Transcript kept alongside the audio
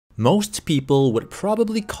Most people would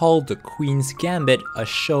probably call The Queen's Gambit a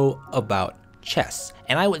show about chess,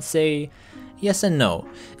 and I would say yes and no.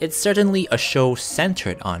 It's certainly a show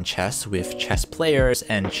centered on chess, with chess players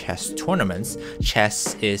and chess tournaments.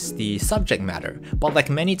 Chess is the subject matter, but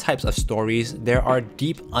like many types of stories, there are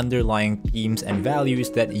deep underlying themes and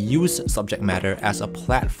values that use subject matter as a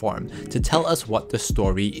platform to tell us what the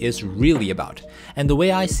story is really about. And the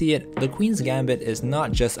way I see it, The Queen's Gambit is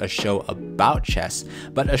not just a show about chess,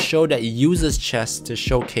 but a show that uses chess to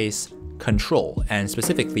showcase control, and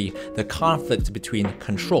specifically the conflict between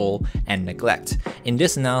control and neglect. In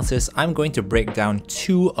this analysis, I'm going to break down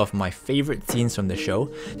two of my favorite scenes from the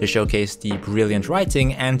show to showcase the brilliant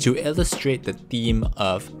writing and to illustrate the theme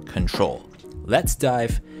of control. Let's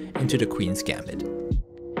dive into The Queen's Gambit.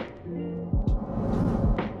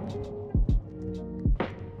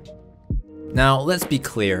 Now, let's be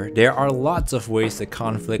clear, there are lots of ways the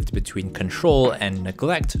conflict between control and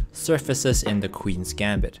neglect surfaces in The Queen's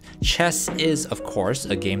Gambit. Chess is, of course,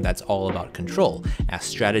 a game that's all about control, as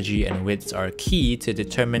strategy and wits are key to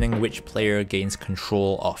determining which player gains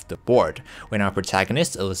control of the board. When our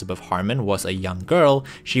protagonist, Elizabeth Harmon, was a young girl,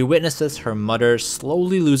 she witnesses her mother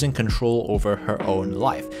slowly losing control over her own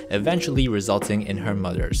life, eventually resulting in her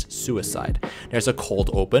mother's suicide. There's a cold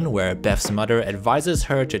open where Beth's mother advises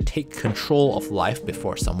her to take control of life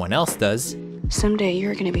before someone else does. Someday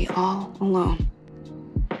you're gonna be all alone.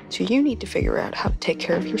 So you need to figure out how to take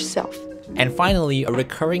care of yourself. And finally, a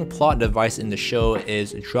recurring plot device in the show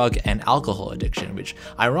is drug and alcohol addiction, which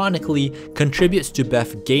ironically contributes to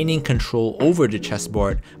Beth gaining control over the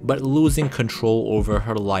chessboard, but losing control over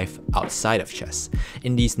her life outside of chess.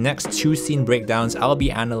 In these next two scene breakdowns, I'll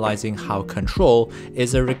be analyzing how control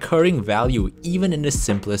is a recurring value even in the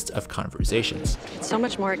simplest of conversations. It's so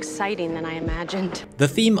much more exciting than I imagined. The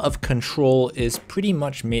theme of control is pretty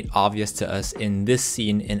much made obvious to us in this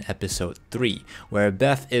scene in episode 3, where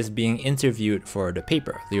Beth is being interviewed for the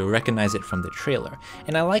paper. You'll recognize it from the trailer.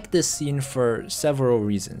 And I like this scene for several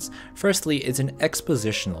reasons. Firstly, it's an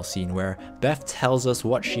expositional scene where Beth tells us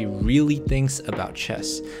what she really thinks about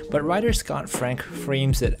chess, but writer Scott Frank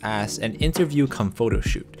frames it as an interview come photo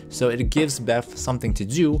shoot, so it gives Beth something to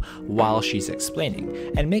do while she's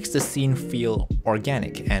explaining, and makes the scene feel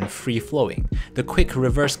organic and free-flowing. The quick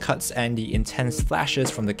reverse cuts and the intense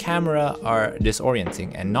flashes from the camera are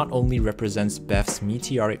disorienting, and not only represents Beth's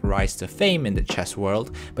meteoric rise to fame in the chess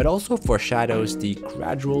world, but also foreshadows the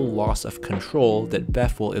gradual loss of control that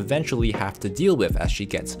Beth will eventually have to deal with as she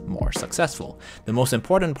gets more successful. The most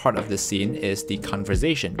important part of this scene is the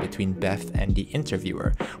conversation between Beth and the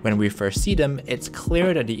interviewer. When we first see them, it's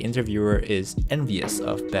clear that the interviewer is envious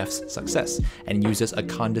of Beth's success and uses a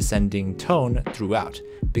condescending tone throughout.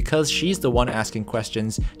 Because she's the one asking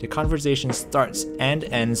questions, the conversation starts and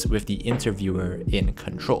ends with the interviewer in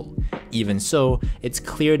control. Even so, it's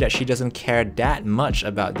clear that she doesn't care that much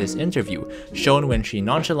about this interview, shown when she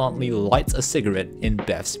nonchalantly lights a cigarette in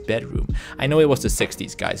Beth's bedroom. I know it was the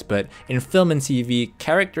 60s, guys, but in film and TV,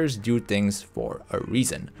 characters do things for a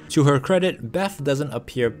reason. To her credit, Beth doesn't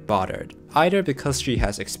appear bothered, either because she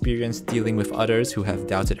has experience dealing with others who have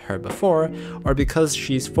doubted her before, or because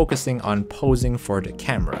she's focusing on posing for the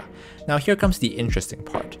camera. Now here comes the interesting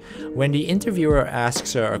part. When the interviewer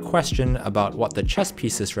asks her a question about what the chess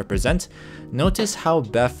pieces represent, notice how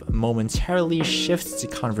Beth momentarily shifts the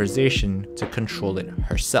conversation to control it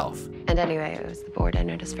herself. And anyway, it was the board I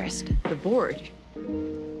noticed first. The board?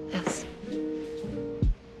 Yes.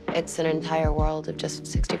 It's an entire world of just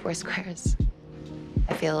 64 squares.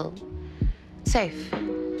 I feel safe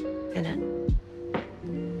in it.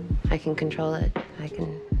 I can control it. I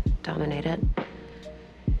can dominate it.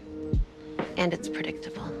 And it's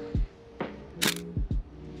predictable.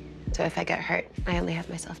 So if I get hurt, I only have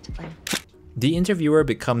myself to blame. The interviewer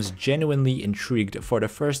becomes genuinely intrigued for the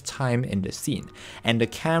first time in the scene, and the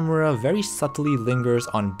camera very subtly lingers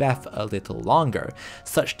on Beth a little longer,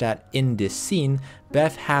 such that in this scene,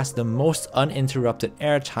 Beth has the most uninterrupted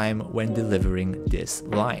airtime when delivering this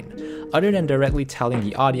line. Other than directly telling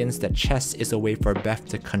the audience that chess is a way for Beth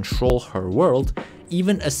to control her world,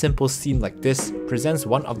 even a simple scene like this presents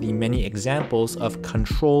one of the many examples of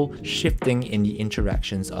control shifting in the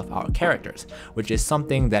interactions of our characters, which is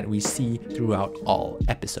something that we see throughout all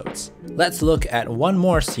episodes. Let's look at one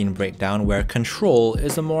more scene breakdown where control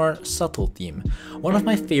is a more subtle theme. One of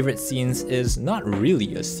my favorite scenes is not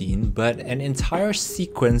really a scene, but an entire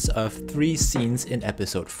sequence of 3 scenes in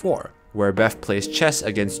episode 4, where Beth plays chess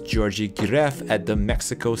against Georgi Girev at the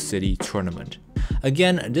Mexico City tournament.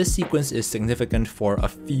 Again, this sequence is significant for a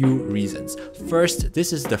few reasons. First,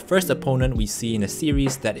 this is the first opponent we see in a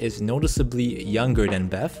series that is noticeably younger than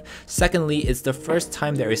Beth. Secondly, it's the first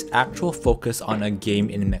time there is actual focus on a game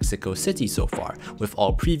in Mexico City so far, with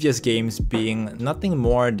all previous games being nothing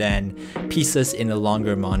more than pieces in a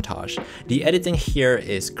longer montage. The editing here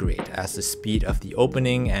is great, as the speed of the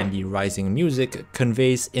opening and the rising music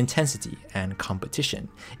conveys intensity and competition,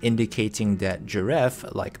 indicating that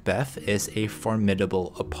Jareth, like Beth, is a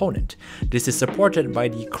formidable opponent. This is supported by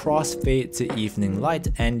the crossfade to evening light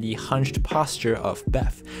and the hunched posture of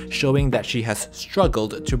Beth, showing that she has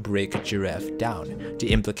struggled to break Jareth down,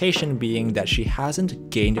 the implication being that she hasn't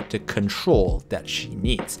gained the control that she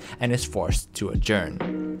needs and is forced to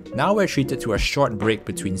adjourn. Now we're treated to a short break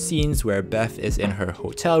between scenes where Beth is in her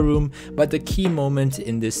hotel room, but the key moment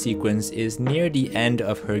in this sequence is near the end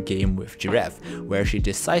of her game with Jareth, where she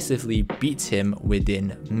decisively beats him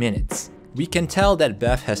within minutes. We can tell that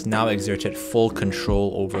Beth has now exerted full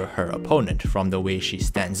control over her opponent, from the way she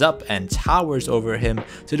stands up and towers over him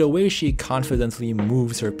to the way she confidently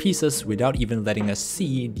moves her pieces without even letting us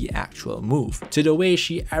see the actual move, to the way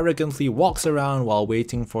she arrogantly walks around while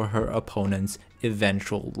waiting for her opponent's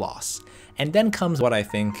eventual loss. And then comes what I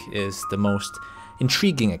think is the most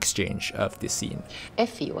intriguing exchange of this scene.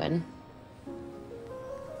 If you win,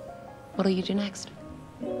 what'll you do next?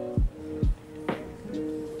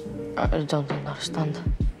 I don't understand.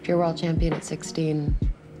 If you're world champion at 16,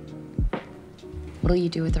 what'll you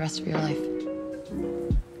do with the rest of your life?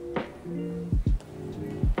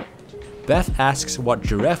 Beth asks what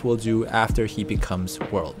Jareth will do after he becomes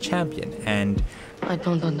world champion, and I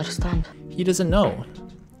don't understand. he doesn't know.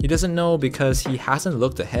 He doesn't know because he hasn't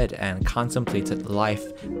looked ahead and contemplated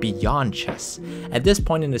life beyond chess. At this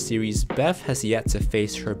point in the series, Beth has yet to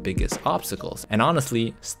face her biggest obstacles, and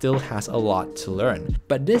honestly, still has a lot to learn.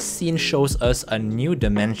 But this scene shows us a new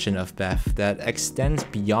dimension of Beth that extends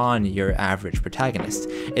beyond your average protagonist.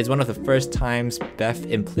 It's one of the first times Beth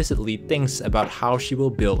implicitly thinks about how she will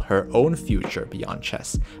build her own future beyond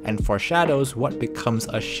chess, and foreshadows what becomes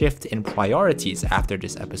a shift in priorities after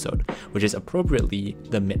this episode, which is appropriately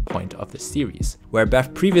the midpoint of the series. Where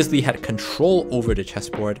Beth previously had control over the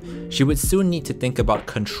chessboard, she would soon need to think about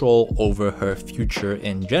control over her future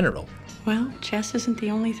in general. Well, chess isn't the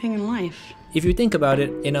only thing in life. If you think about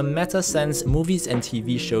it, in a meta sense, movies and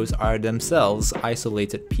TV shows are themselves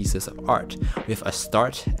isolated pieces of art, with a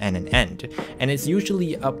start and an end, and it's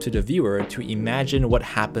usually up to the viewer to imagine what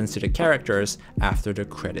happens to the characters after the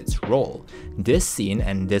credits roll. This scene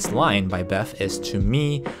and this line by Beth is, to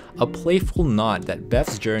me, a playful nod that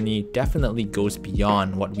Beth's journey definitely goes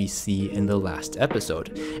beyond what we see in the last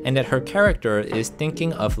episode, and that her character is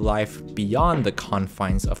thinking of life beyond the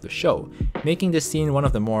confines of the show, making this scene one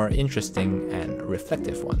of the more interesting and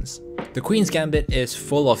reflective ones. The Queen's Gambit is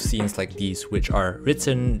full of scenes like these, which are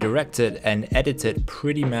written, directed, and edited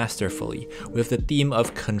pretty masterfully, with the theme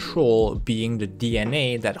of control being the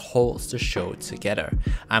DNA that holds the show together.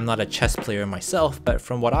 I'm not a chess player myself, but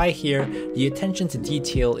from what I hear, the attention to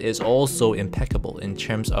detail is also impeccable in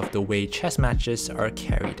terms of the way chess matches are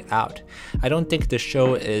carried out. I don't think the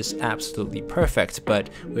show is absolutely perfect, but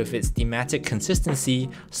with its thematic consistency,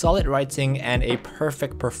 solid writing, and a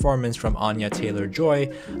perfect performance from Anya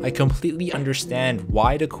Taylor-Joy, I completely understand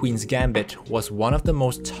why The Queen's Gambit was one of the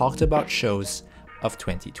most talked about shows of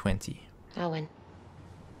 2020. I'll win.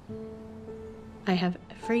 I have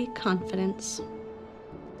every confidence.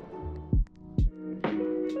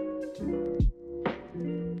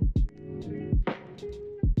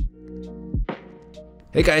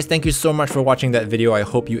 Hey guys, thank you so much for watching that video. I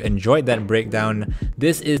hope you enjoyed that breakdown.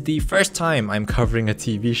 This is the first time I'm covering a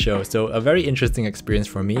TV show, so a very interesting experience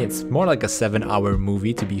for me. It's more like a 7-hour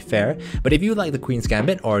movie, to be fair. But if you like The Queen's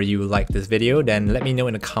Gambit or you like this video, then let me know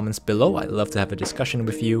in the comments below. I'd love to have a discussion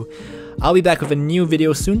with you. I'll be back with a new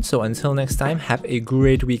video soon, so until next time, have a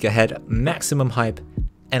great week ahead, maximum hype,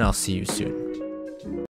 and I'll see you soon.